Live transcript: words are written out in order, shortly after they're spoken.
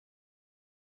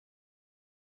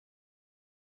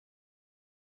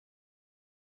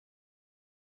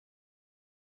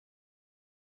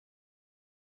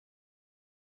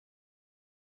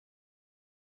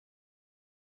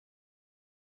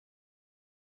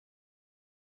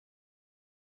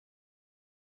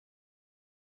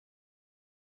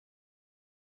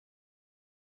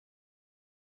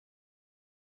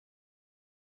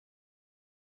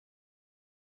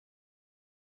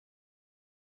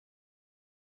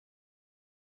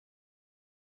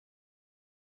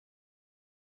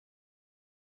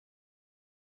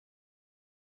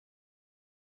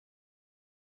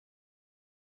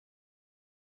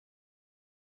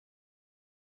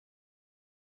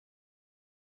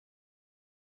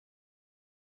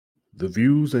The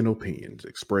views and opinions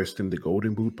expressed in the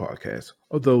Golden Boot podcast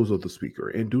are those of the speaker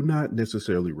and do not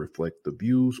necessarily reflect the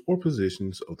views or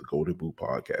positions of the Golden Boot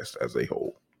podcast as a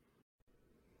whole.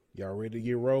 Y'all ready to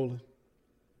get rolling?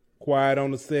 Quiet on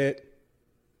the set.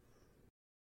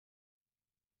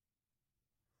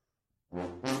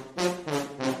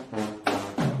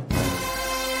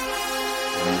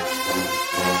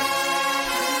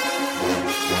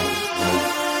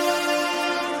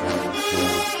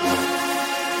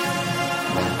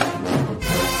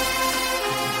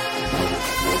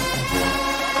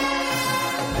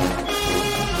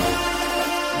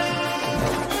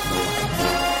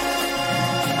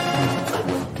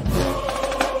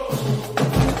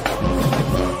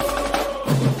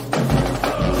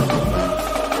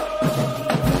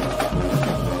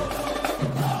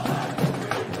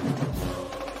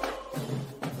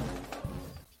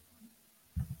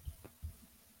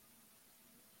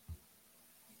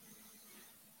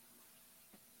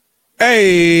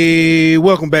 Hey,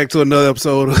 welcome back to another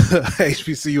episode of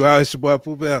HBCU. It's your boy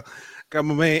Pooh Bell. Got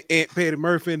my man Aunt Petty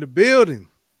Murphy in the building.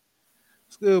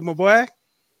 What's good, my boy?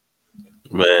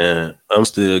 Man, I'm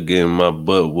still getting my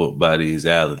butt whooped by these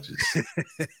allergies.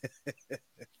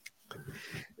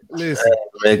 Listen,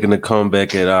 making a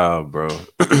comeback at all, bro.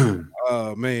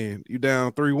 Oh man, you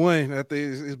down 3-1. I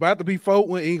think it's about to be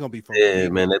 4-1. Ain't gonna be 4-1. Yeah,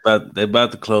 man, they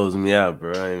about to close me out,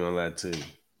 bro. I ain't gonna lie to you.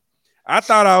 I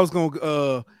thought I was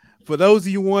gonna for those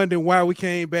of you wondering why we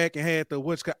came back and had the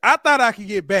I thought I could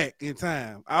get back in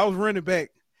time. I was running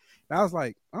back. And I was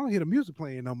like, I don't hear the music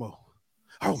playing no more.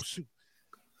 Oh shoot.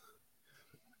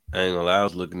 I ain't gonna lie, I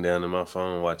was looking down at my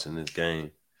phone watching this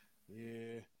game.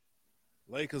 Yeah.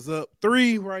 Lakers up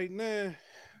 3 right now.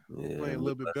 Yeah, playing a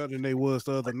little bit better than they was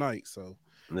the other night. So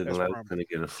looking like we're gonna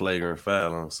get a flagrant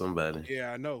foul on somebody.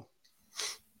 Yeah, I know.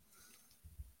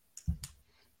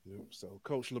 So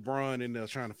Coach LeBron in there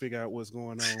trying to figure out what's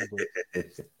going on,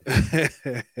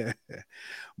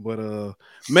 but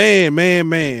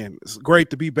man, it's great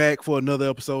to be back for another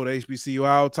episode of HBCU.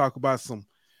 I'll talk about some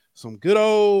good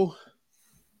old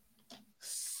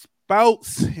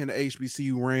spouts in the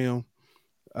HBCU realm.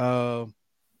 I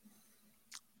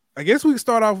guess we can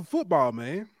start off with football,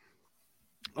 man.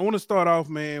 I want to start off,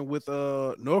 man, with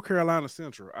North Carolina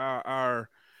Central, our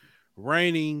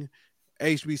reigning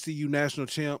HBCU national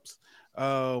champs.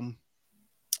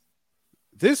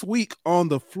 This week on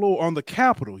the floor, on the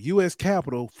Capitol, U.S.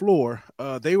 Capitol floor,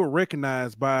 they were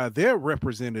recognized by their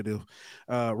Representative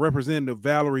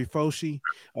Valerie Fauci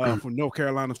from North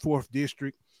Carolina's 4th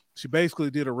District. She basically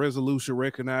did a resolution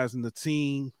recognizing the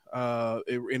team, and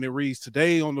it reads,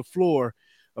 today on the floor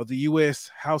of the U.S.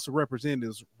 House of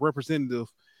Representatives, Representative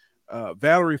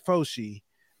Valerie Fauci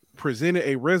presented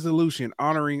a resolution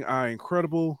honoring our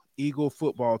incredible Eagle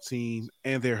football team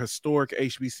and their historic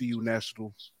HBCU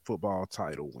national football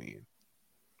title win.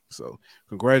 So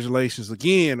congratulations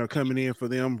again are coming in for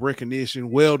them.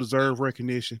 Recognition, well-deserved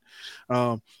recognition.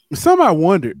 Something I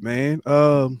wondered, man,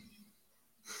 do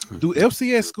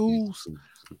FCS schools,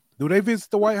 do they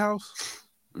visit the White House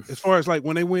as far as like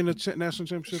when they win the national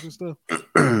championship and stuff?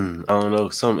 I don't know.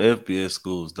 Some FBS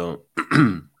schools don't.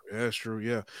 Yeah, that's true.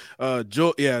 Yeah.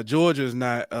 Georgia's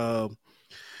not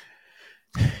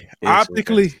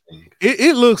optically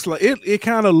it looks like it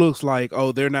kind of looks like,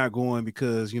 oh, they're not going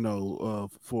because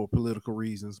for political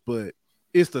reasons, but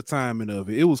it's the timing of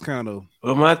it. It was kind of.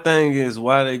 Well, my thing is,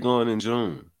 why they going in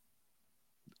June?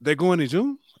 They're going in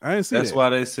June? I didn't see that's that. Why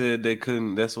they said they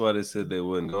couldn't. That's why they said they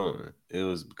wasn't going. It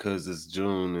was because it's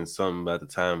June and something about the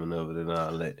timing of it and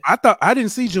all that. I didn't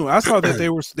see June. I saw that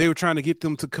they were trying to get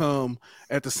them to come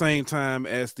at the same time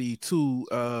as the two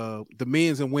the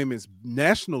men's and women's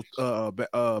national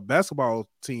basketball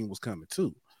team was coming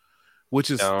too,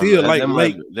 which is still like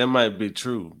late. That might be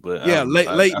true, but yeah,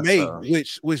 late May,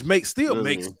 which makes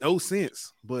no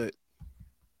sense. But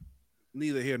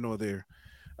neither here nor there.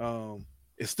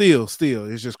 It's still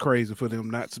it's just crazy for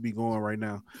them not to be going right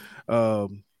now.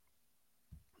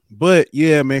 But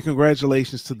yeah, man,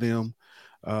 congratulations to them.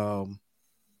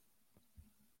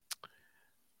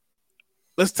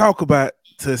 Let's talk about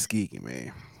Tuskegee,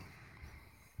 man.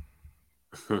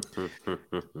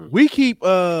 We keep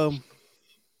I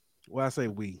say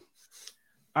we.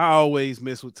 I always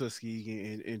mess with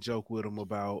Tuskegee and joke with them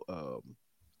about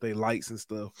their lights and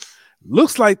stuff.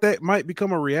 Looks like that might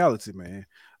become a reality, man.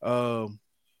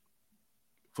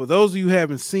 For those of you who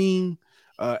haven't seen,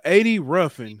 A.D.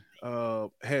 Ruffin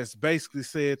has basically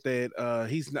said that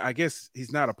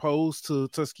he's not opposed to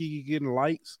Tuskegee getting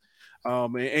lights,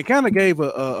 and kind of gave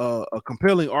a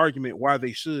compelling argument why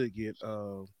they should get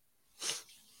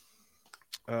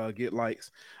get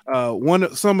lights.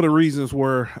 Some of the reasons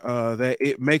were that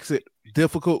it makes it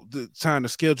difficult trying to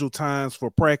schedule times for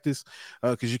practice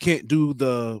because you can't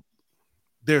do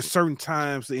there's certain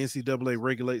times the NCAA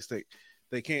regulates that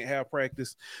they can't have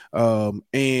practice.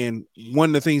 And one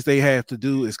of the things they have to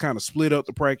do is kind of split up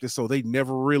the practice. So they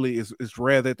never really it's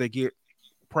rare that they get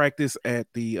practice at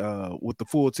the with the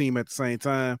full team at the same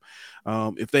time.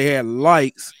 If they had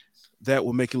lights, that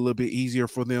would make it a little bit easier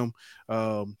for them.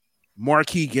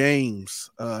 Marquee games,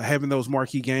 having those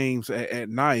marquee games at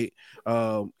night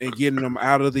and getting them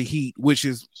out of the heat, which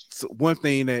is one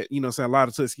thing that a lot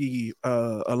of Tuskegee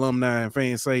alumni and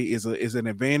fans say is an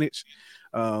advantage.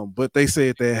 But they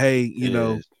said that,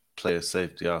 hey, player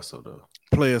safety also though.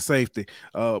 Player safety.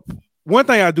 One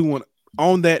thing I do want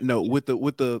on that note with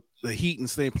the heat and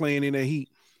stay playing in that heat.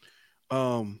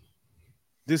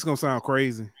 This is gonna sound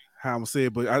crazy how I'm gonna say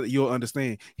it, but you'll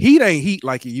understand. Heat ain't heat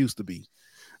like it used to be.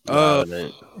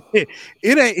 It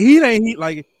ain't heat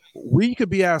like we could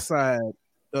be outside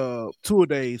 2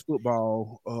 days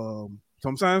football,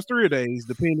 sometimes 3 days,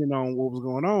 depending on what was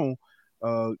going on.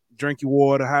 Drink your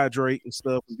water, hydrate and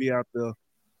stuff, and be out there.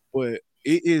 But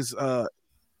it is the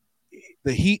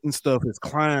heat and stuff has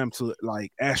climbed to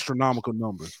like astronomical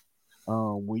numbers.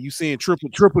 When you seeing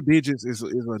triple digits is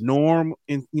a norm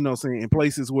in in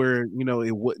places where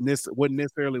it wasn't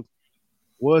necessarily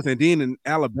was, and then in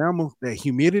Alabama that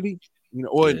humidity,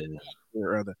 that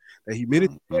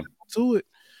humidity to it,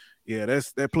 yeah,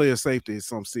 that player safety is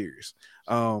something serious.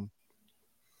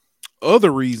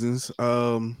 Other reasons,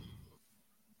 I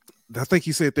think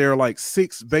he said there are like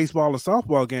 6 baseball and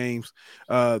softball games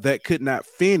that could not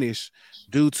finish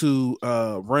due to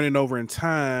running over in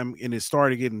time, and it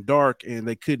started getting dark, and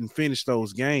they couldn't finish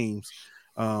those games.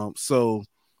 So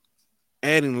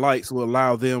adding lights will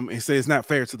allow them, and say it's not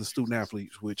fair to the student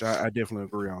athletes, which I definitely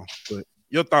agree on. But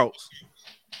your thoughts?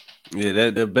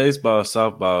 Yeah, that baseball,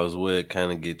 softball is where it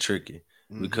kind of get tricky.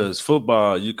 Because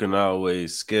football, you can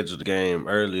always schedule the game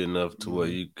early enough to where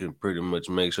you can pretty much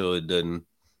make sure it doesn't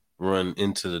run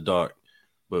into the dark.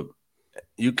 But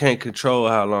you can't control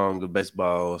how long the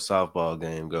baseball or softball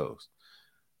game goes.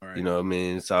 Right. You know what I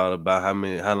mean? It's all about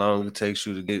how long it takes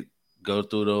you to go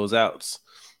through those outs.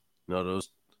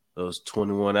 Those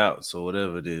 21 outs or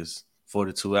whatever it is,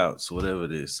 42 outs, whatever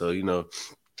it is. So,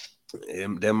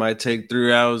 that might take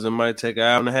 3 hours. It might take an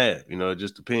hour and a half. It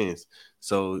just depends.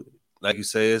 So, like you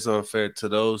say, it's unfair to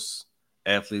those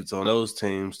athletes on those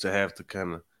teams to have to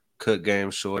kind of cut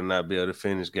games short and not be able to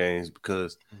finish games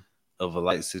because of a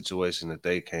light situation that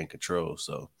they can't control.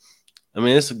 So,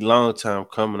 it's a long time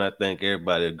coming. I think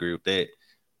everybody agree with that.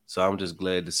 So I'm just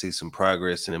glad to see some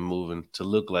progress and it moving to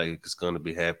look like it's going to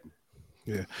be happening.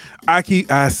 Yeah, I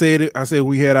said it. I said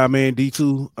we had our man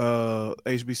D2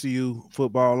 HBCU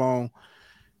football on.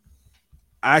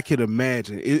 I could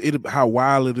imagine it how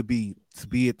wild it'll be to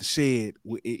be at the shed,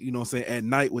 at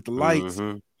night with the lights.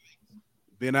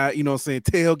 Then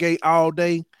tailgate all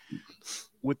day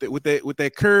with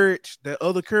that courage, that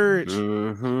other courage.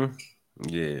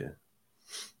 Yeah,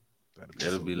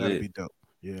 that'll be dope.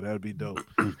 Yeah, that'll be dope.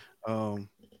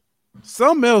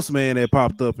 Something else, man, that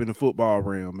popped up in the football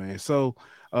realm, man. So,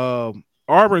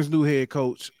 Auburn's new head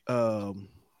coach,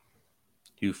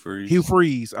 Hugh Freeze. Hugh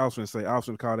Freeze. I was going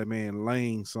to call that man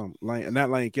Lane, not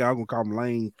Lane. I'm going to call him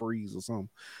Lane Freeze or something.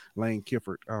 Lane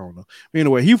Kifford. I don't know. But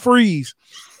anyway, Hugh Freeze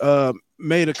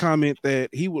made a comment that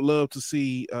he would love to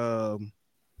see some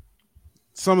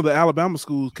of the Alabama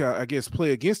schools, I guess,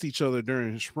 play against each other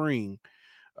during the spring.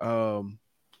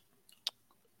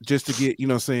 Just to get,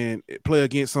 play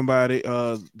against somebody.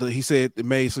 He said it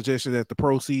made suggestion that the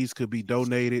proceeds could be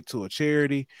donated to a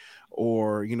charity,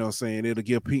 or it'll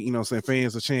give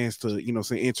fans a chance to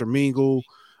intermingle,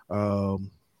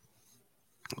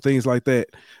 things like that.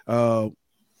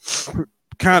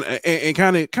 Kind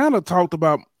of talked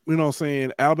about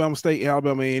Alabama State,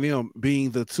 Alabama A&M being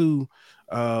the two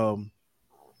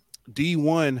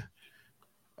D1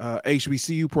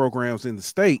 HBCU programs in the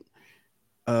state.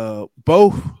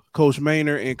 Both Coach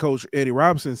Maynard and Coach Eddie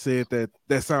Robinson said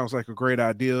that sounds like a great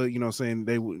idea.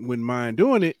 They wouldn't mind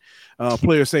doing it.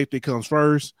 Player safety comes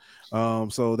first.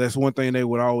 So that's one thing they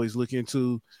would always look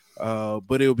into.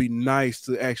 But it would be nice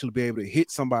to actually be able to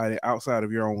hit somebody outside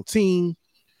of your own team.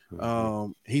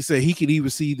 He said he could even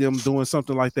see them doing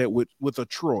something like that with a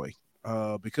Troy,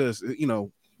 because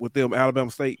with them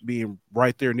Alabama State being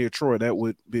right there near Troy, that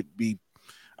would be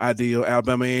ideal.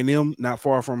 Alabama A&M not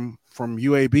far from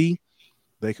UAB,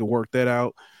 they could work that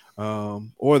out,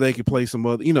 or they could play some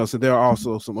other. So there are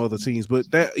also some other teams, but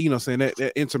that saying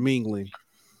that intermingling,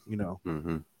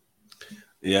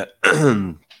 Yeah.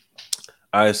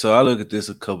 All right, so I look at this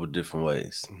a couple different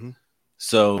ways. Mm-hmm.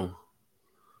 So,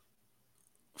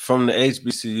 from the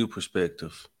HBCU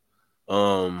perspective,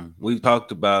 we've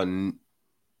talked about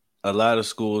a lot of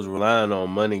schools relying on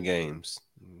money games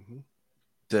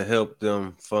to help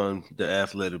them fund the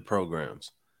athletic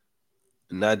programs,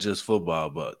 not just football,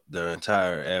 but their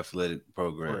entire athletic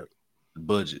program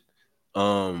budget.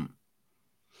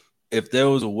 If there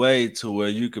was a way to where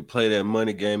you could play that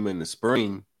money game in the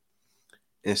spring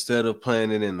instead of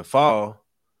playing it in the fall,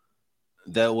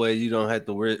 that way you don't have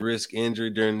to risk injury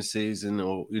during the season,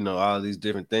 or all these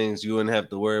different things. You wouldn't have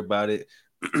to worry about it.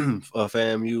 A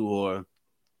FAMU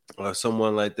or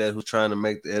someone like that who's trying to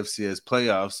make the FCS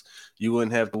playoffs, you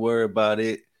wouldn't have to worry about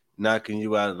it knocking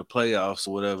you out of the playoffs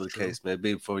or whatever the case may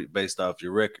be based off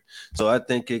your record. So I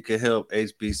think it could help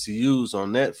HBCUs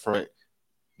on that front,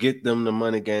 get them the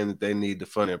money game that they need to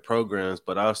fund their programs,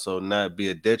 but also not be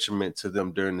a detriment to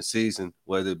them during the season,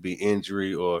 whether it be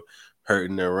injury or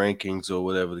hurting their rankings or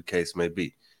whatever the case may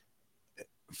be.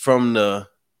 From the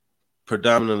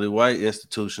predominantly white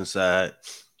institution side,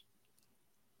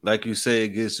 like you say, it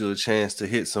gives you a chance to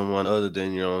hit someone other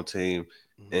than your own team,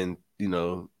 and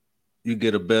you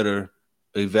get a better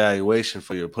evaluation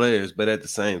for your players. But at the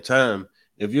same time,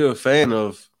 if you're a fan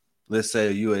of, let's say,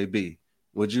 a UAB,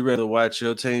 would you rather watch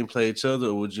your team play each other,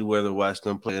 or would you rather watch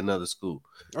them play another school?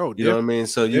 Oh, you know what I mean?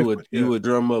 So you would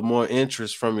drum up more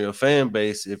interest from your fan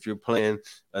base if you're playing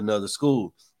another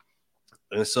school.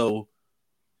 And so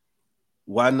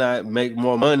why not make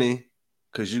more money?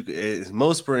 Because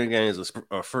most spring games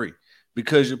are free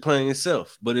because you're playing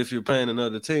yourself. But if you're playing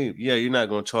another team, you're not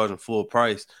going to charge them full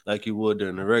price like you would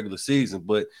during the regular season.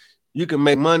 But you can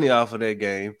make money off of that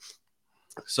game.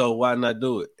 So why not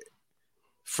do it?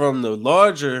 From the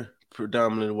larger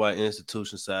predominantly white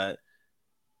institution side,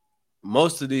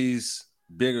 most of these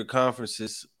bigger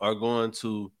conferences are going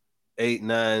to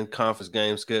 8-9 conference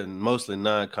game schedules, mostly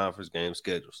non-conference game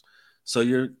schedules. So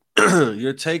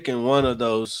you're taking one of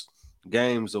those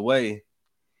games away,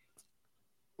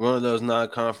 one of those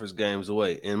non-conference games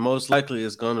away, and most likely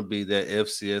it's going to be that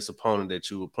FCS opponent that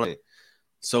you were playing.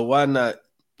 So why not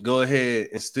go ahead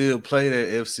and still play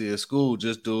that FCS school?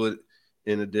 Just do it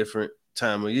in a different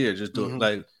time of year. Just do it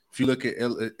like if you look at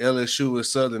LSU with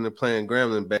Southern and playing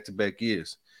Grambling back-to-back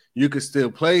years, you could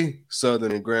still play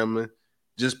Southern and Grambling,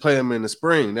 just play them in the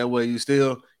spring. That way you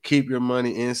still keep your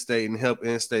money in-state and help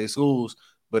in-state schools,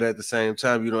 but at the same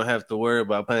time, you don't have to worry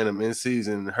about playing them in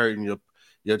season and hurting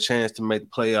your chance to make the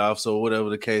playoffs or whatever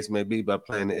the case may be by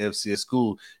playing the FCS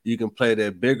school. You can play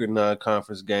that bigger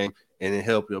non-conference game and then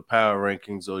help your power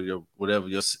rankings or your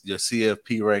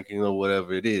CFP ranking or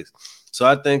whatever it is. So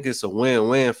I think it's a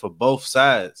win-win for both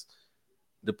sides.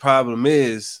 The problem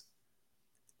is,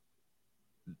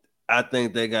 I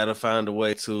think they got to find a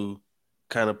way to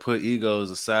kind of put egos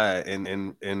aside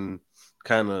and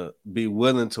kind of be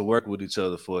willing to work with each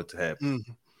other for it to happen.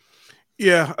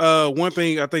 Yeah. One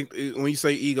thing I think when you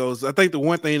say egos, I think the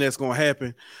one thing that's going to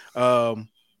happen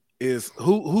is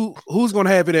who's going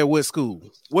to have it at what school?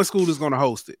 What school is going to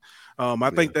host it?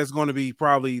 I think that's going to be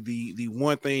probably the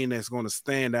one thing that's going to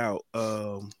stand out.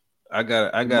 I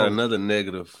got another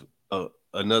negative,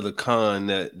 another con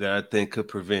that I think could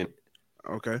prevent.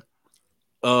 Okay.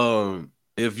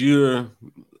 If you're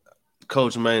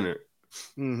Coach Maynard,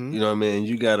 mm-hmm. you know what I mean,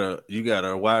 you got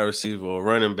a wide receiver or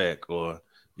running back or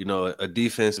a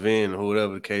defensive end or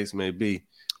whatever the case may be.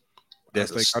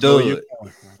 That's a stud.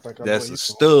 That's a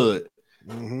stud.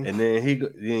 Mm-hmm. And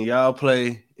then y'all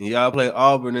play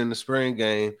Auburn in the spring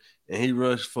game, and he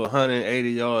rushed for 180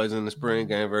 yards in the spring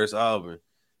game versus Auburn.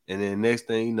 And then next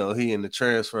thing you know, he in the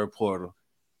transfer portal,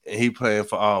 and he playing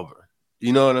for Auburn.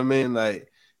 You know what I mean?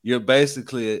 Like, you're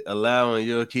basically allowing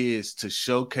your kids to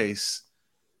showcase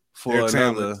for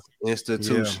another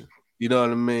institution. Yeah. You know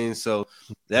what I mean? So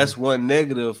that's one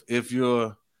negative. If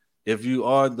you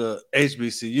are the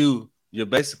HBCU, you're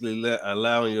basically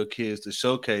allowing your kids to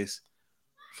showcase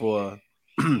for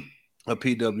a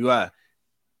PWI.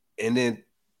 And then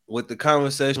with the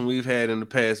conversation we've had in the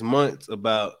past months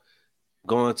about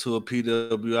going to a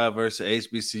PWI versus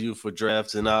HBCU for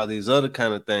drafts and all these other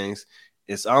kind of things,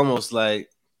 it's almost like,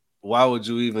 why would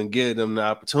you even give them the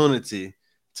opportunity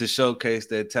to showcase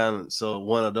their talent? So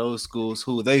one of those schools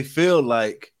who they feel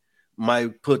like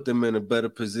might put them in a better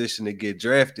position to get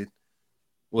drafted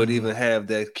would even have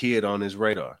that kid on his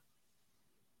radar.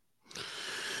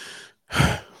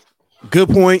 Good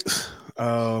points.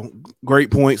 Great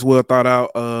points. Well thought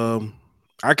out. I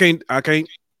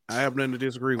have nothing to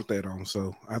disagree with that on.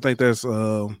 So I think that's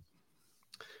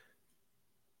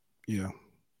yeah.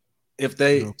 if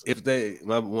they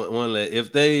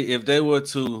were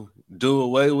to do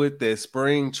away with that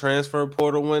spring transfer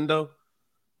portal window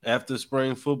after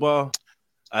spring football,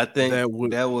 I think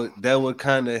that would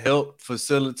kind of help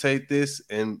facilitate this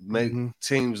and make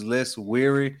teams less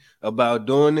weary about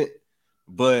doing it.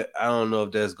 But I don't know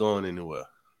if that's going anywhere.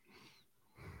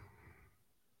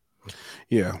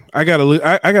 Yeah, I gotta look.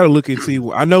 I gotta look and see.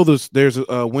 I know there's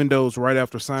windows right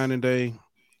after signing day,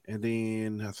 and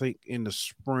then I think in the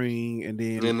spring, and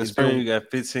then in the spring you got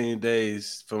 15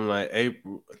 days from like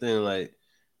April. I think like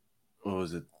what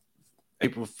was it,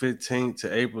 April 15th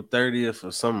to April 30th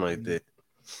or something like that.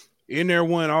 In there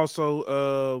one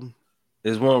also.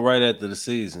 There's one right after the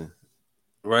season.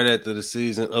 Right after the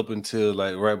season, up until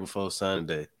like right before signing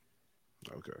day.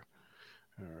 Okay.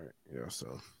 All right. Yeah.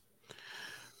 So.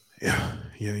 Yeah.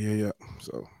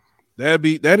 So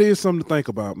that is something to think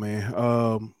about,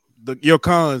 man. Your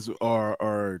cons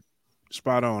are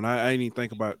spot on. I ain't even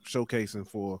think about showcasing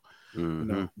for,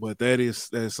 but that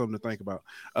is something to think about.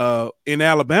 In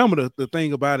Alabama, the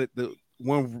thing about it, the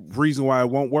one reason why it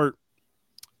won't work,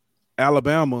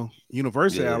 Alabama,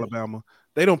 University of Alabama,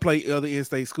 they don't play other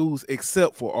in-state schools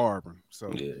except for Auburn.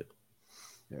 So yeah,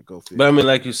 go figure. But I mean,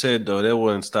 like you said though, that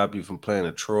wouldn't stop you from playing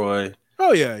a Troy.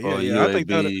 Oh yeah.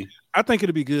 I think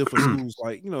it'd be good for schools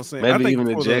like, saying maybe I think even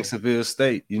in Jacksonville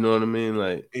State, you know what I mean?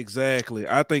 Like exactly.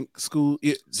 I think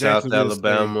South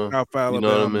Alabama, South Alabama, you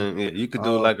know what I mean? Yeah, you could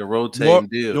do like a rotating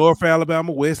deal. North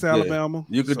Alabama, West Alabama.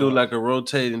 You could do like a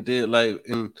rotating deal, like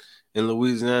in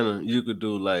Louisiana, you could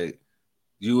do like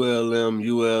ULM,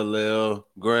 ULL,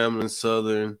 Grambling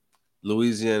Southern,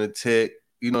 Louisiana Tech,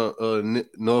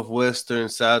 Northwestern,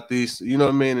 Southeast, you know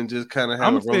what I mean? And just kind of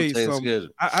have a rotating schedule.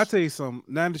 I tell you something,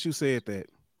 now that you said that,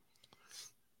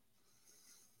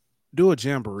 do a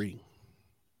jamboree.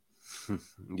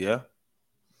 Yeah.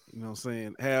 You know what I'm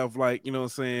saying? Have like,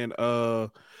 situation.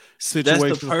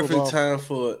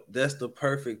 That's the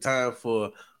perfect time for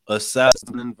a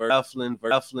Southland,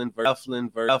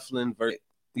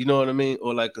 you know what I mean?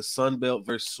 Or like a Sun Belt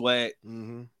versus SWAC.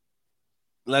 Mm-hmm.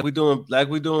 Like we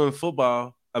doing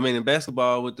football. I mean, in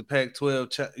basketball with the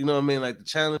Pac-12, you know what I mean? Like the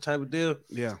challenge type of deal.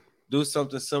 Yeah. Do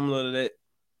something similar to that.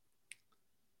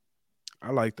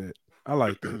 I like that.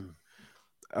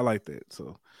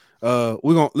 So,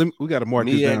 we got to mark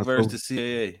this down. Versus the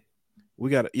CAA. We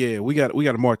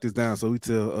got to mark this down so we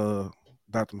tell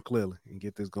Dr. McClellan and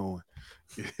get this going.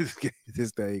 Get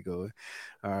this day going.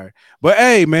 All right. But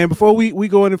hey, man, before we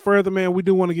go any further, man, we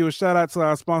do want to give a shout out to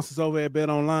our sponsors over at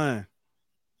BetOnline.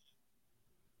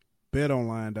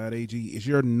 BetOnline.ag is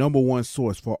your number one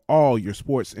source for all your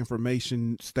sports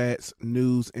information, stats,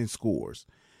 news, and scores.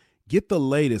 Get the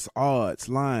latest odds,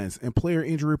 lines, and player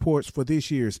injury reports for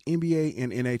this year's NBA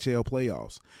and NHL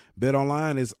playoffs.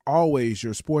 BetOnline is always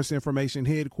your sports information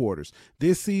headquarters.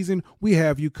 This season, we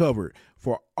have you covered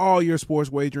for all your sports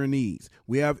wagering needs.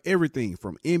 We have everything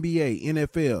from NBA,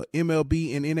 NFL,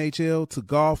 MLB, and NHL to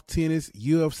golf, tennis,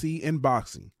 UFC, and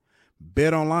boxing.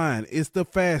 BetOnline is the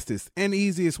fastest and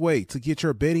easiest way to get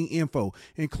your betting info,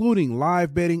 including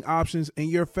live betting options and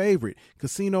your favorite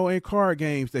casino and card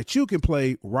games that you can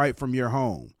play right from your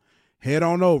home. Head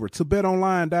on over to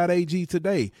betonline.ag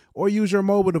today or use your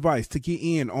mobile device to get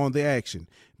in on the action.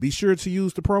 Be sure to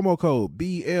use the promo code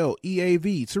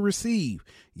BLEAV to receive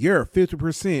your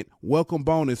 50% welcome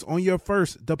bonus on your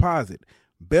first deposit.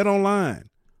 BetOnline,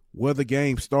 where the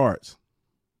game starts.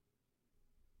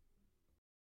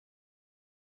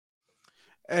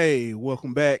 Hey,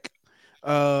 welcome back.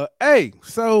 Hey,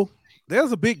 so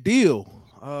there's a big deal.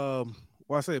 Well,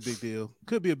 I say a big deal.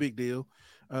 Could be a big deal.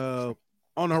 On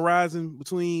the horizon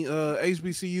between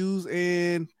HBCUs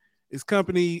and its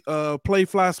company Play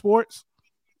Fly Sports.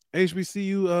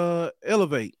 HBCU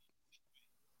Elevate.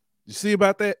 You see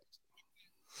about that?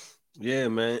 Yeah,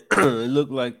 man. It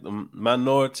looked like the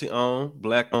minority-owned,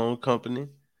 black-owned company.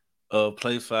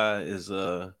 Play Fly is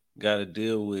got to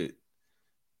deal with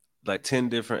like 10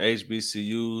 different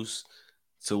HBCUs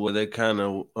to where they kind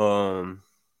of are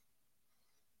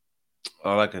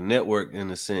like a network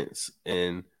in a sense,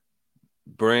 and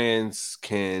brands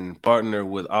can partner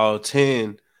with all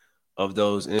 10 of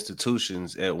those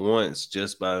institutions at once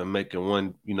just by making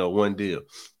one deal.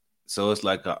 So it's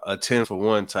like a 10 for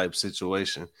 1 type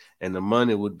situation, and the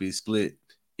money would be split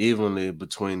evenly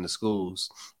between the schools.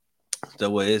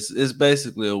 That way, it's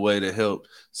basically a way to help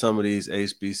some of these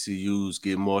HBCUs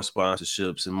get more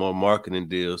sponsorships and more marketing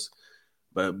deals,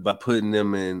 but by putting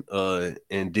them in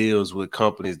deals with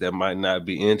companies that might not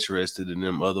be interested in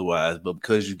them otherwise. But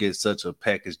because you get such a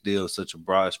package deal, such a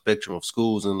broad spectrum of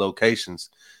schools and locations,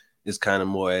 it's kind of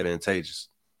more advantageous.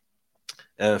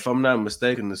 And if I'm not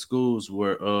mistaken, the schools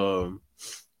were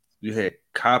you had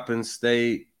Coppin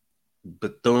State,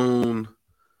 Bethune,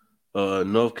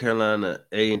 North Carolina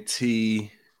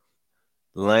A&T,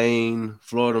 Lane,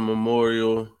 Florida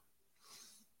Memorial,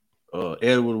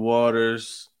 Edward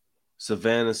Waters,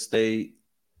 Savannah State,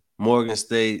 Morgan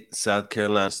State, South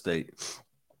Carolina State.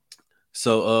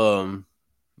 So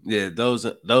yeah, those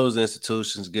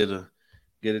institutions get a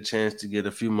chance to get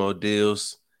a few more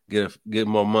deals, get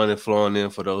more money flowing in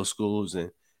for those schools,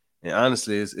 and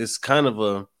honestly, it's kind of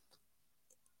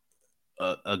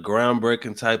a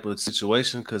groundbreaking type of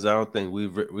situation because I don't think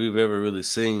we've ever really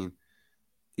seen,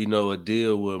 a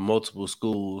deal where multiple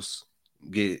schools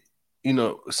get,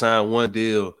 sign one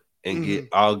deal and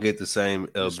get the same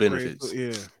benefits.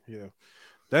 Yeah.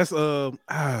 That's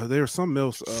there's something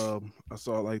else I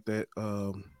saw like that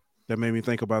that made me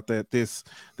think about that this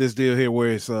deal here where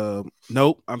it's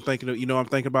nope, I'm thinking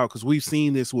about because we've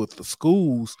seen this with the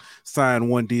schools sign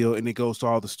one deal and it goes to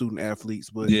all the student athletes,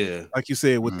 but yeah, like you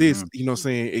said with this,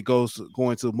 saying it going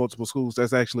to multiple schools,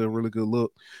 that's actually a really good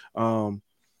look.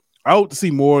 I hope to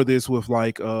see more of this with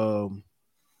like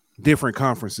different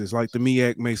conferences, like the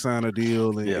MEAC may sign a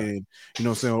deal and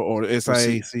or the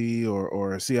SIAC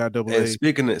or CIAA. And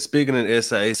speaking of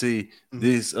SIAC,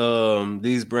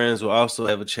 these brands will also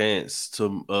have a chance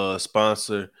to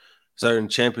sponsor certain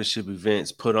championship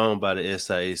events put on by the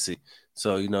SIAC.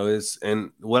 So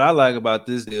and what I like about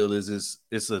this deal is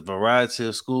it's a variety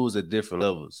of schools at different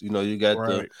levels. You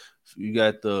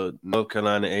got the North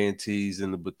Carolina A&Ts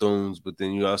and the Bethunes, but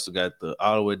then you also got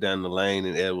all the way down the lane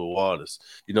in Edward Waters.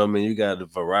 You got a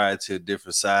variety of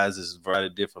different sizes, a variety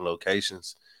of different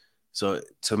locations. So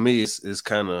to me, it's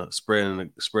kind of spreading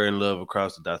love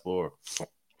across the diaspora.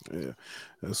 Yeah,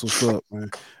 that's what's up, man.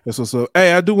 That's what's up.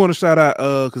 Hey, I do want to shout out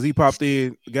because he popped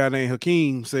in. A guy named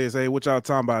Hakeem says, "Hey, what y'all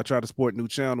talking about? I try to support new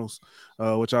channels.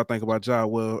 What y'all think about y'all?"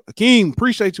 Well, Hakeem,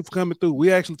 appreciate you for coming through.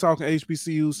 We actually talking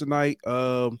HBCUs tonight.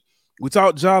 We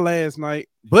talked Ja last night,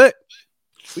 but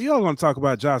we all gonna talk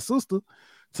about Ja's sister,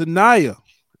 Naya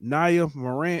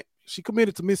Morant. She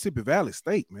committed to Mississippi Valley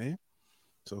State, man.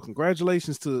 So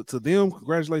congratulations to them.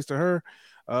 Congratulations to her.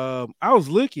 I was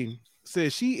looking.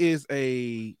 Says she is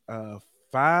a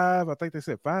 5. I think they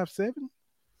said 5'7",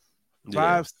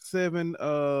 5'7",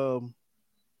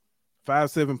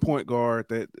 5'7" point guard.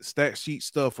 That stat sheet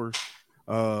stuffer.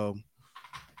 I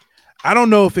don't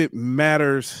know if it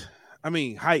matters. I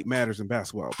mean, height matters in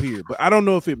basketball, period. But I don't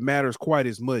know if it matters quite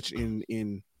as much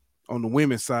in on the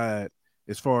women's side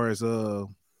as far as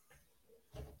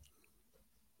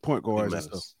point guards and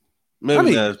stuff.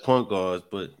 Maybe not as point guards,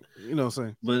 but you know what I'm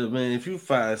saying. But man, if you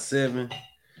 5'7",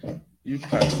 you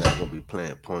probably not gonna be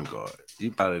playing point guard. You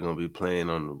probably gonna be playing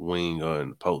on the wing or in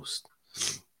the post,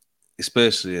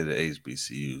 especially at the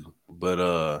HBCU.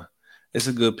 But it's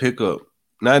a good pickup.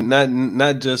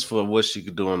 Not just for what she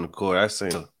could do on the court. I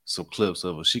seen some clips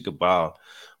of her. She could ball,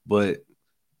 but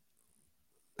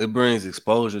it brings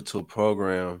exposure to a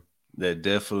program that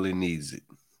definitely needs it.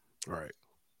 Right.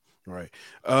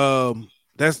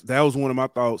 That was one of my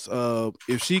thoughts.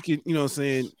 If she could,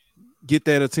 get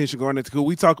that attention going into school.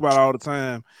 We talk about all the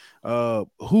time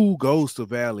who goes to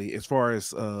Valley as far as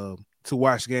to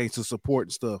watch games, to support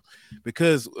and stuff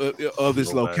because of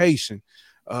this location.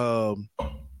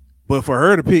 But for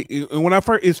her to pick, and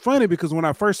it's funny because when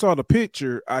I first saw the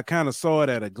picture, I kind of saw it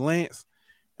at a glance,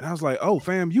 and I was like, "Oh,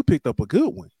 fam, you picked up a good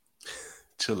one."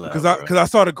 Chill out, because I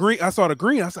saw the green. I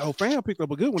said, "Oh, fam, picked up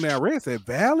a good one." Now I read said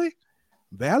Valley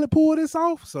pulled this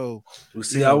off. So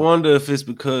I wonder if it's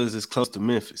because it's close to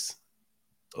Memphis,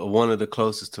 or one of the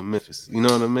closest to Memphis. You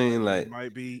know what I mean? Like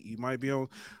you might be on.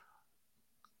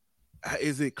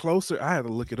 Is it closer? I had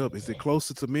to look it up. Is it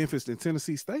closer to Memphis than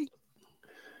Tennessee State?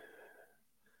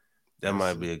 That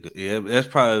might be a good. Yeah, that's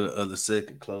probably the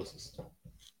second closest. So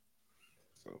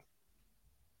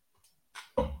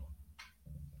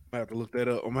I have to look that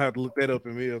up. I'm gonna have to look that up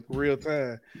in real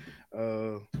time.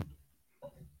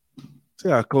 See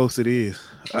how close it is.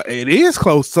 It is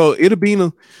close. So it'll be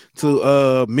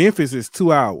to Memphis is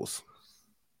 2 hours.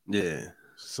 Yeah.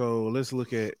 So let's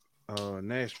look at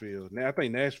Nashville. Now I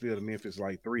think Nashville to Memphis is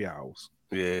like 3 hours.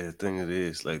 Yeah, I think it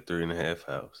is like 3.5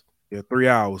 hours. Yeah, 3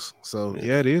 hours. So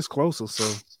yeah, it is closer.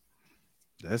 So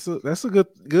that's a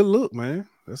good look, man.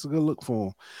 That's a good look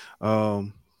for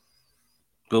him.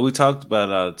 But we talked about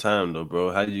it all the time, though,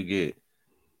 bro. How do you get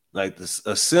like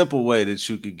a simple way that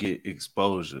you could get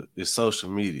exposure is social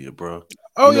media, bro.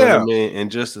 Oh, what I mean?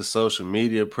 And just the social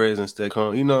media presence that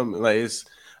comes, like it's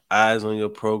eyes on your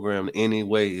program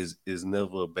anyway is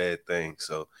never a bad thing.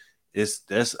 So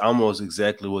that's almost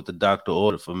exactly what the doctor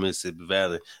ordered for Mississippi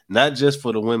Valley, not just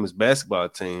for the women's basketball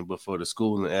team, but for the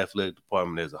school and athletic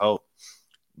department as a whole.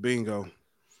 Bingo.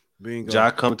 Ja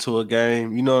coming to a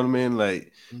game, you know what I mean?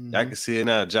 Like I can see it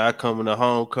now. Ja coming to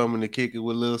homecoming to kick it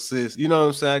with little sis. You know what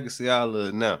I'm saying? I can see all of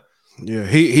it now. Yeah,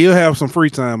 he'll have some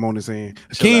free time on his hand.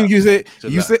 Akeem, you said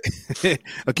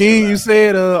Akeem, you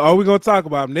said, are we gonna talk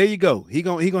about him? There you go. He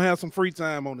gonna have some free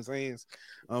time on his hands.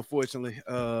 Unfortunately,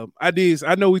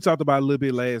 I know we talked about it a little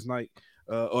bit last night,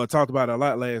 or talked about it a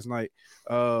lot last night.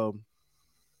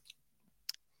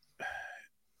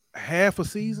 Half a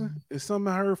season is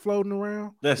something I heard floating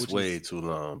around. That's way too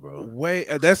long, bro.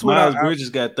 That's what Miles Bridges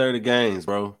got 30 games,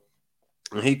 bro,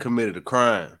 and he committed a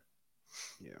crime.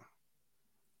 Yeah.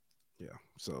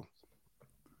 So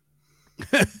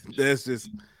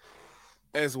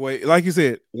that's way, like you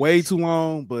said, way too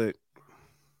long, but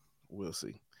we'll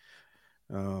see.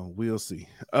 We'll see.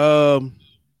 Let's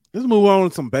move on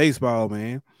to some baseball,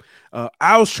 man.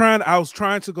 I was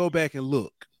trying to go back and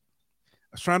look.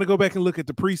 I was trying to go back and look at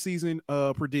the preseason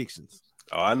predictions.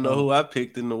 Oh, I know who I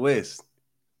picked in the West.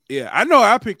 Yeah, I know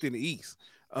I picked in the East.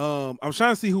 I was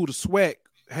trying to see who the SWAC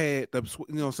had,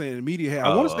 the media had.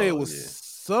 I want to say it was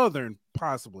Southern,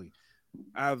 possibly,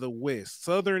 out of the West.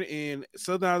 Southern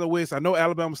out of the West. I know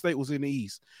Alabama State was in the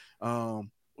East.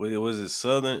 Was it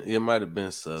Southern? It might have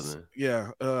been Southern.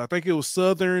 Yeah, I think it was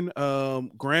Southern.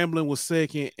 Grambling was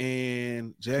second,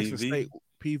 and Jackson State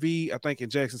PV. I think,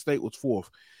 and Jackson State was fourth.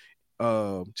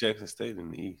 Jackson State in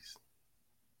the East.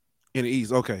 In the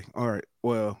East, okay, all right.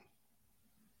 Well,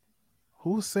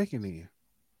 who was second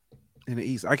in the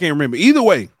East? I can't remember. Either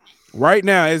way, right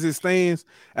now as it stands,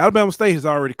 Alabama State has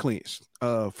already clinched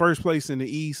first place in the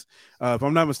East. If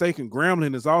I'm not mistaken,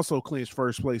 Grambling has also clinched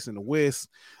first place in the West.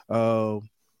 So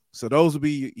those will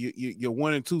be your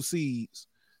 1 and 2 seeds.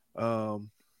 Grambling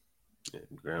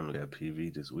got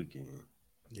PV this weekend.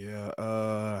 Yeah,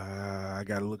 I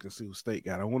gotta look and see who State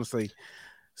got. I want to say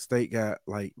State got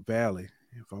like Valley,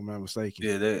 if I'm not mistaken.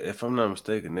 Yeah, if I'm not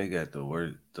mistaken, they got the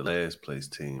last place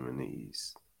team in the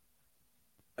East.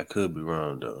 I could be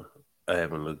wrong though. I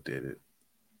haven't looked at it.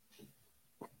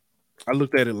 I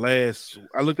looked at it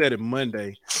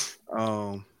Monday.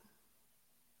 But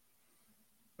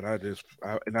I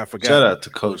forgot. Shout out to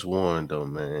Coach Warren though,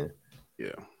 man.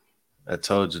 Yeah. I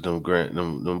told you them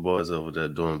boys over there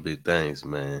doing big things,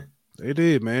 man. They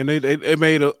did, man. They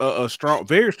made a strong,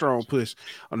 very strong push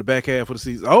on the back half of the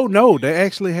season. Oh no, they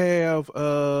actually have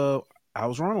I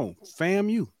was wrong.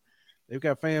 FAMU. They've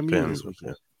got FAMU this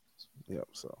weekend. Yep.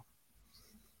 So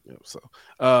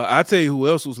I tell you who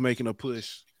else was making a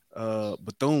push.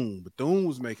 Bethune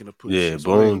was making a push. Yeah,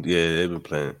 Boone. Yeah, they've been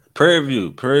playing. Prairie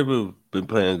View been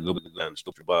playing good down the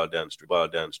street, ball down the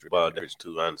street,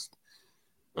 too. Honestly.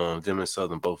 Them and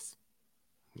Southern both.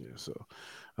 Yeah, so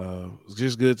it's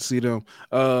just good to see them.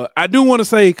 I do want to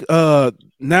say,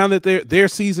 now that their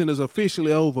season is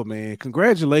officially over, man,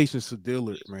 congratulations to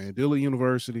Dillard, man. Dillard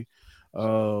University,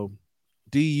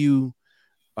 DU.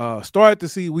 Started the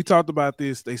season. We talked about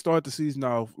this. They started the season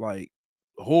off like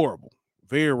horrible,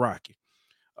 very rocky.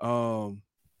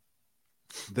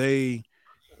 They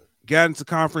got into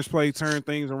conference play, turned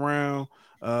things around.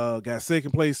 Got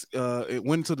second place. It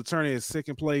went into the tournament as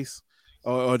second place,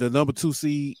 or the number 2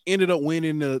 seed. Ended up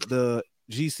winning the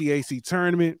GCAC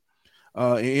tournament.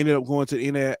 And ended up going to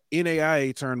the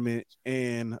NAIA tournament,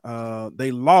 and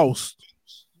they lost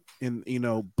in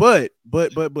but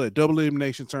double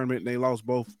elimination tournament. And they lost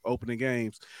both opening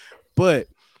games, but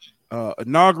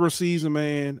inaugural season,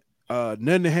 man.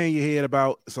 Nothing to hang your head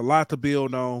about. It's a lot to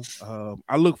build on.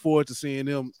 I look forward to seeing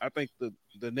them. I think the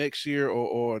next year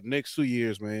or next 2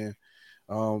 years, man,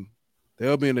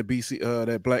 they'll be in the BC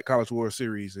that Black College World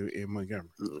Series in Montgomery.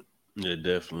 Yeah,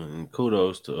 definitely. And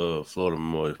kudos to Florida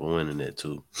Memorial for winning that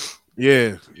too.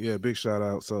 Yeah, big shout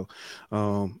out. So,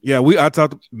 I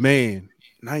talked, man,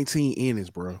 19 innings,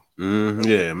 bro.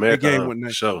 Yeah, man. Game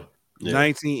went show. Yeah.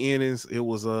 19 innings. It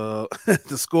was the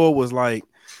score was like,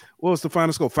 what was the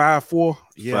final score? 5-4.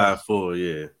 Yeah,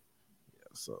 5-4. Yeah.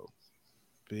 So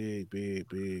big.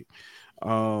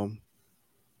 And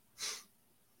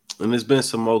there's been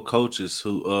some more coaches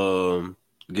who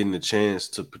getting the chance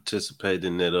to participate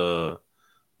in that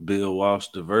Bill Walsh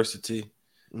diversity.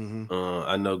 Mm-hmm.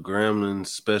 I know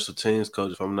Grambling's special teams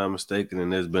coach, if I'm not mistaken,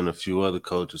 and there's been a few other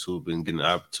coaches who've been getting the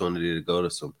opportunity to go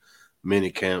to some mini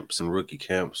camps and rookie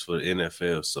camps for the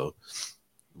NFL. So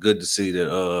good to see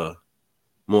that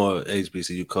more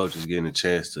HBCU coaches getting a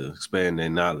chance to expand their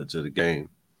knowledge of the game.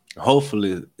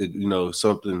 Hopefully,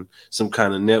 some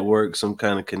kind of network, some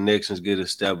kind of connections get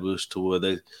established to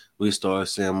where we start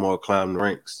seeing more climb the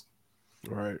ranks.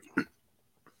 Right.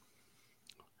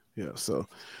 Yeah. So,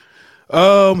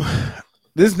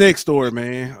 this next story,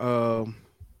 man.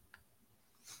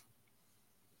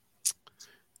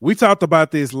 We talked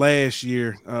about this last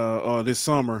year, or this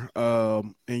summer,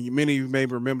 and many of you may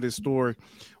remember this story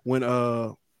when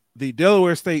the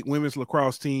Delaware State women's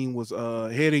lacrosse team was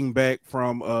heading back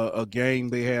from a game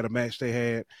they had, a match they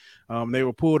had. They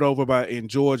were pulled over in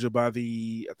Georgia by I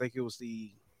think it was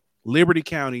the Liberty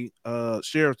County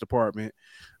Sheriff's Department.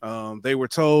 They were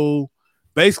told,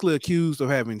 basically accused of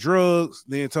having drugs,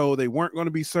 then told they weren't going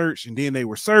to be searched, and then they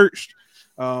were searched,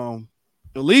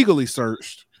 illegally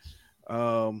searched.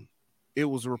 It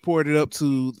was reported up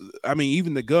to,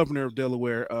 even the governor of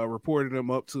Delaware reported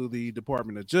them up to the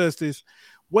Department of Justice.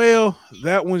 Well,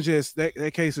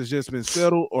 that case has just been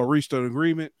settled or reached an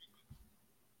agreement.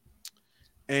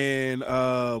 And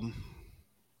the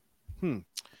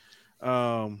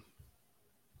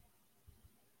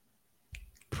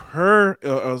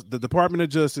Department of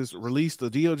Justice the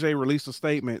DOJ released a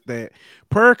statement that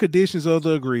per conditions of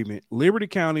the agreement, Liberty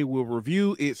County will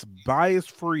review its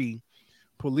bias-free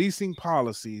policing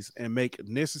policies and make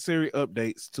necessary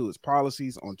updates to its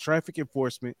policies on traffic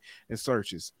enforcement and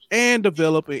searches, and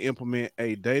develop and implement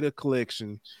a data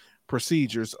collection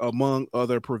procedures, among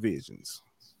other provisions.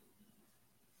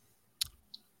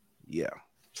 Yeah.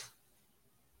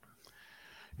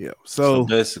 So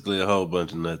basically a whole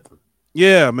bunch of nothing.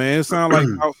 Yeah, man. It sounds like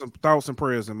thoughts and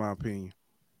prayers, in my opinion.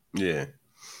 Yeah.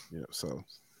 So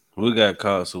we got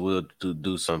caught, so we'll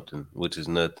do something, which is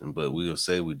nothing, but we'll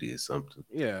say we did something.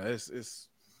 Yeah, it's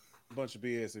a bunch of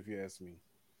BS, if you ask me.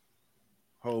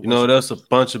 That's a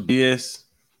bunch of BS.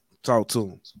 Talk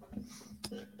to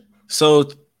them. So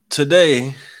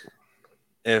today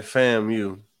at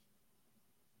FAMU,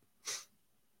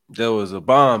 there was a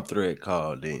bomb threat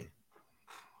called in.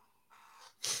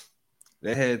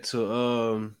 They had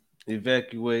to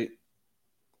evacuate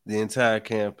the entire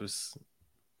campus.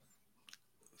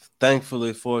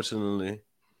 Thankfully, fortunately,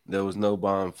 there was no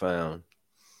bomb found.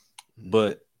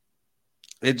 But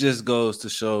it just goes to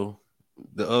show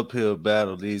the uphill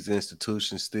battle these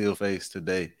institutions still face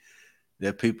today.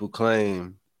 That people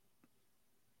claim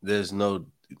there's no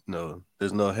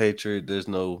hatred, there's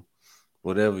no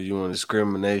whatever you want,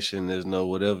 discrimination, there's no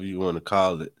whatever you want to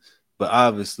call it. But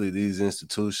obviously, these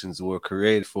institutions were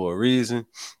created for a reason,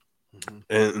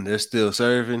 and they're still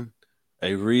serving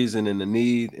a reason and a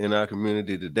need in our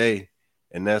community today.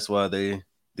 And that's why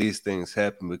these things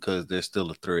happen, because they're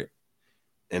still a threat.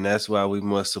 And that's why we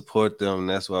must support them.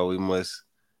 That's why we must,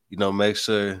 make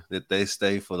sure that they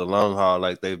stay for the long haul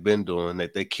like they've been doing,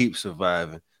 that they keep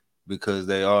surviving, because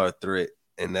they are a threat.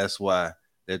 And that's why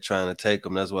they're trying to take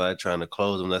them. That's why they're trying to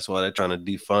close them. That's why they're trying to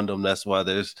defund them. That's why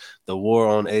there's the war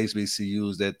on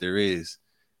HBCUs that there is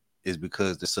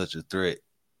because they're such a threat.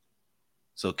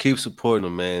 So keep supporting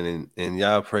them, man, and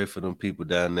y'all pray for them people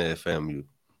down there at FAMU.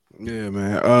 Yeah,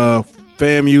 man.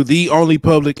 FAMU, the only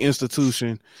public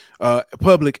institution,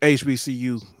 public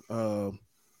HBCU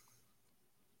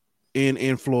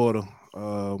in Florida.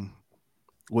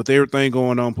 With everything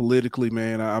going on politically,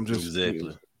 man, I'm just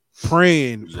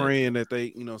praying that they,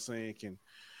 can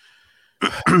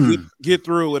get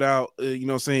through without,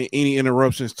 any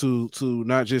interruptions to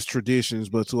not just traditions,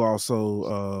 but to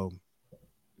also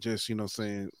just,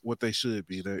 what they should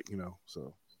be, that,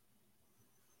 so.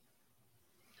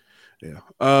 Yeah.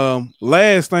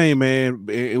 Last thing, man,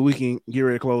 we can get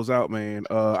ready to close out, man.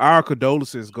 Our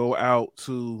condolences go out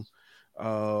to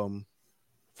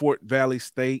Fort Valley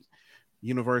State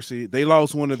University. They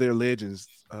lost one of their legends,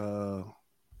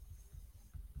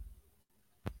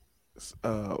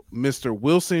 Mr.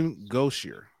 Wilson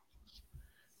Gosher.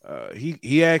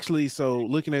 He actually, so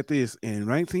looking at this, in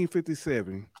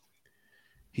 1957,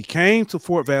 he came to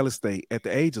Fort Valley State at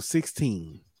the age of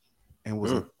 16 and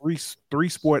was a three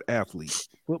sport athlete: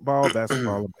 football,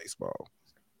 basketball, and baseball.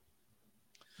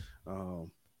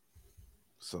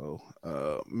 So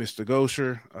Mr.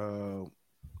 Gosher,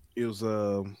 it was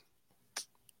trying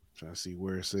to see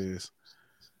where it says.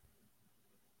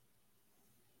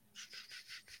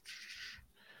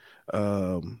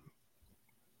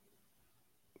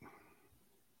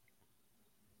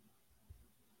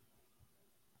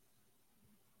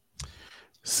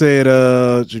 Said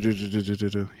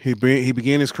he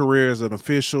began his career as an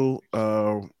official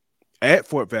at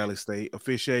Fort Valley State,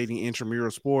 officiating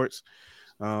intramural sports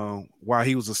while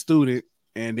he was a student,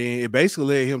 and then it basically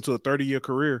led him to a 30-year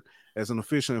career as an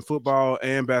official in football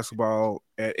and basketball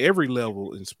at every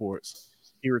level in sports.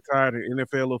 He retired an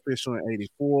NFL official in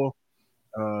 '84.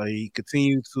 He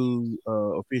continued to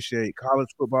officiate college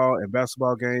football and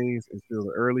basketball games until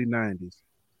the early '90s.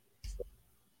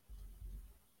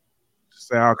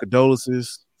 Say our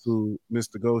condolences to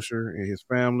Mr. Gosher and his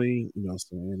family. You know what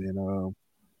I'm saying?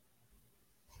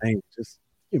 And just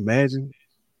imagine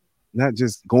not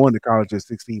just going to college at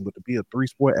 16, but to be a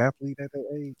 3-sport athlete at that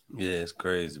age. Yeah, it's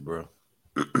crazy, bro.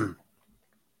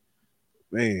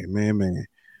 Man.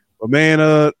 But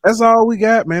man, that's all we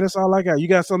got, man. That's all I got. You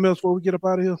got something else before we get up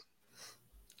out of here?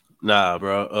 Nah,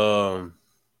 bro.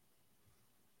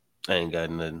 I ain't got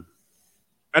nothing.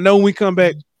 I know when we come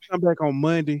back on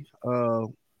Monday. I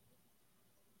want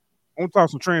to talk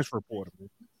some transfer portal, man.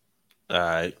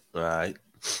 All right.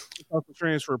 Talk some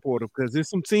transfer portal because there's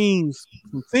some teams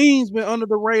been under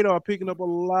the radar picking up a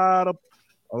lot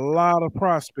of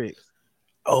prospects.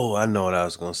 Oh, I know what I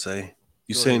was gonna say.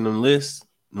 You seen them lists,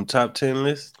 them top 10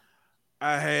 lists?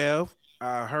 I have.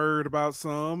 I heard about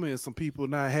some and some people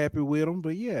not happy with them,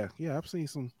 but yeah, I've seen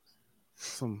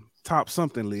some top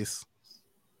something lists.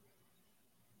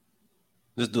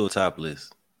 Let's do a top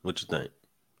list. What you think?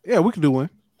 Yeah, we can do one.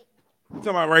 You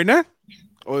talking about right now,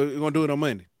 or you gonna do it on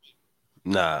Monday?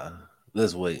 Nah,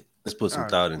 let's wait. Let's put some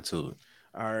thought into it.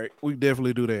 All right, we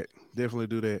definitely do that.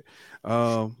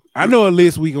 I know a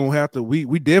list we gonna have to.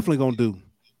 We definitely gonna do.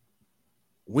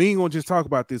 We ain't gonna just talk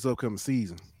about this upcoming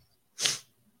season.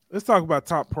 Let's talk about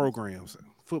top programs,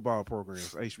 football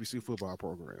programs, HBCU football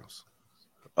programs.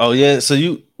 Oh yeah, so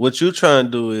what you're trying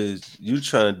to do is you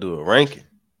trying to do a ranking,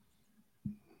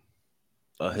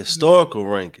 a historical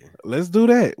ranking. Let's do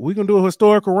that. We're gonna do a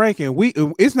historical ranking.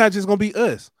 It's not just gonna be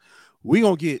us. We're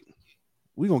gonna get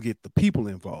the people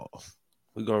involved.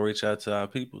 We're gonna reach out to our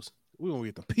peoples. We're gonna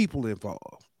get the people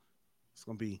involved. It's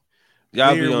gonna be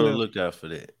y'all be on the lookout for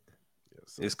that.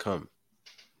 So, it's coming.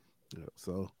 Yeah,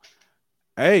 so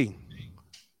hey,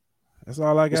 that's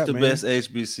all I got. What's the man. best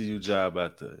HBCU job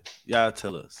out there? Y'all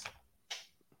tell us.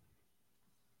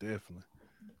 Definitely.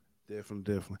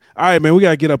 All right, man. We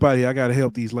gotta get up out of here. I gotta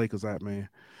help these Lakers out, man.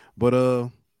 But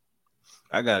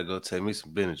I gotta go take me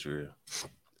some Benadryl.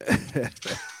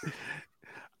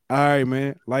 All right,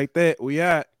 man. Like that, we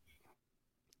out.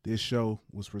 This show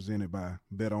was presented by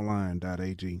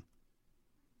betonline.ag.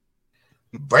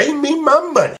 Bring me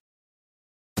my money.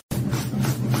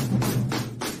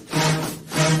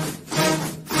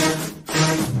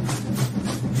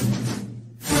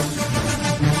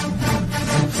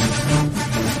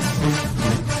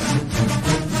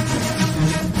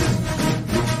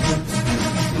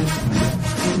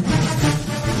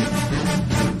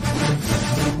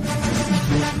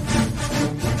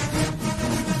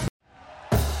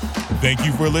 Thank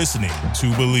you for listening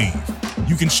to Believe.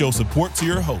 You can show support to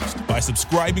your host by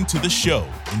subscribing to the show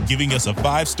and giving us a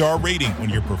 5-star rating on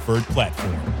your preferred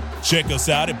platform. Check us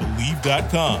out at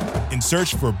Believe.com and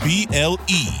search for BLEAV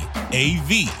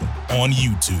on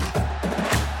YouTube.